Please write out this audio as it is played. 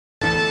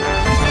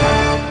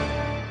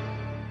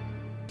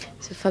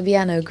So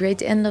Fabiano,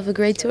 great end of a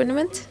great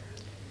tournament.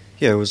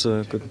 Yeah, it was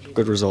a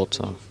good result.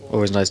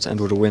 Always nice to end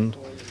with a win,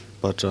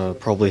 but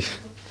probably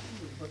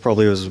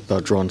it was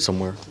about drawn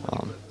somewhere.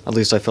 At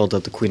least I felt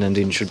that the queen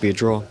ending should be a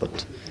draw,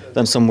 but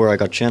then somewhere I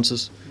got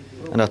chances,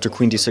 and after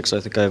queen d6 I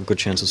think I have good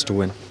chances to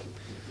win.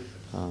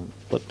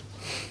 But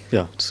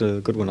yeah, it's a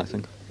good win, I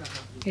think.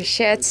 You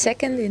shared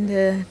second in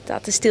the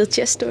Tata Steel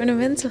Chess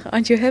tournament.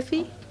 Aren't you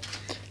happy?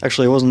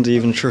 Actually, I wasn't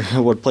even sure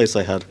what place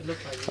I had,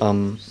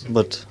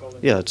 but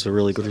yeah, it's a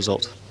really good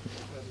result.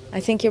 I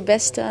think your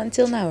best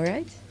until now,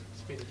 right?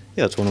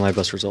 Yeah, it's one of my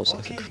best results,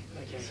 I think.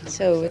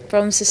 So it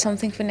promises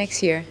something for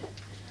next year.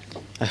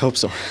 I hope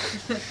so.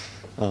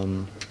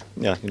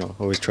 Yeah,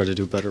 always try to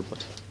do better,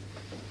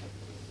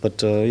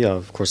 but yeah,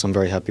 of course, I'm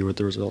very happy with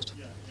the result.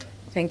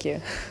 Thank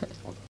you.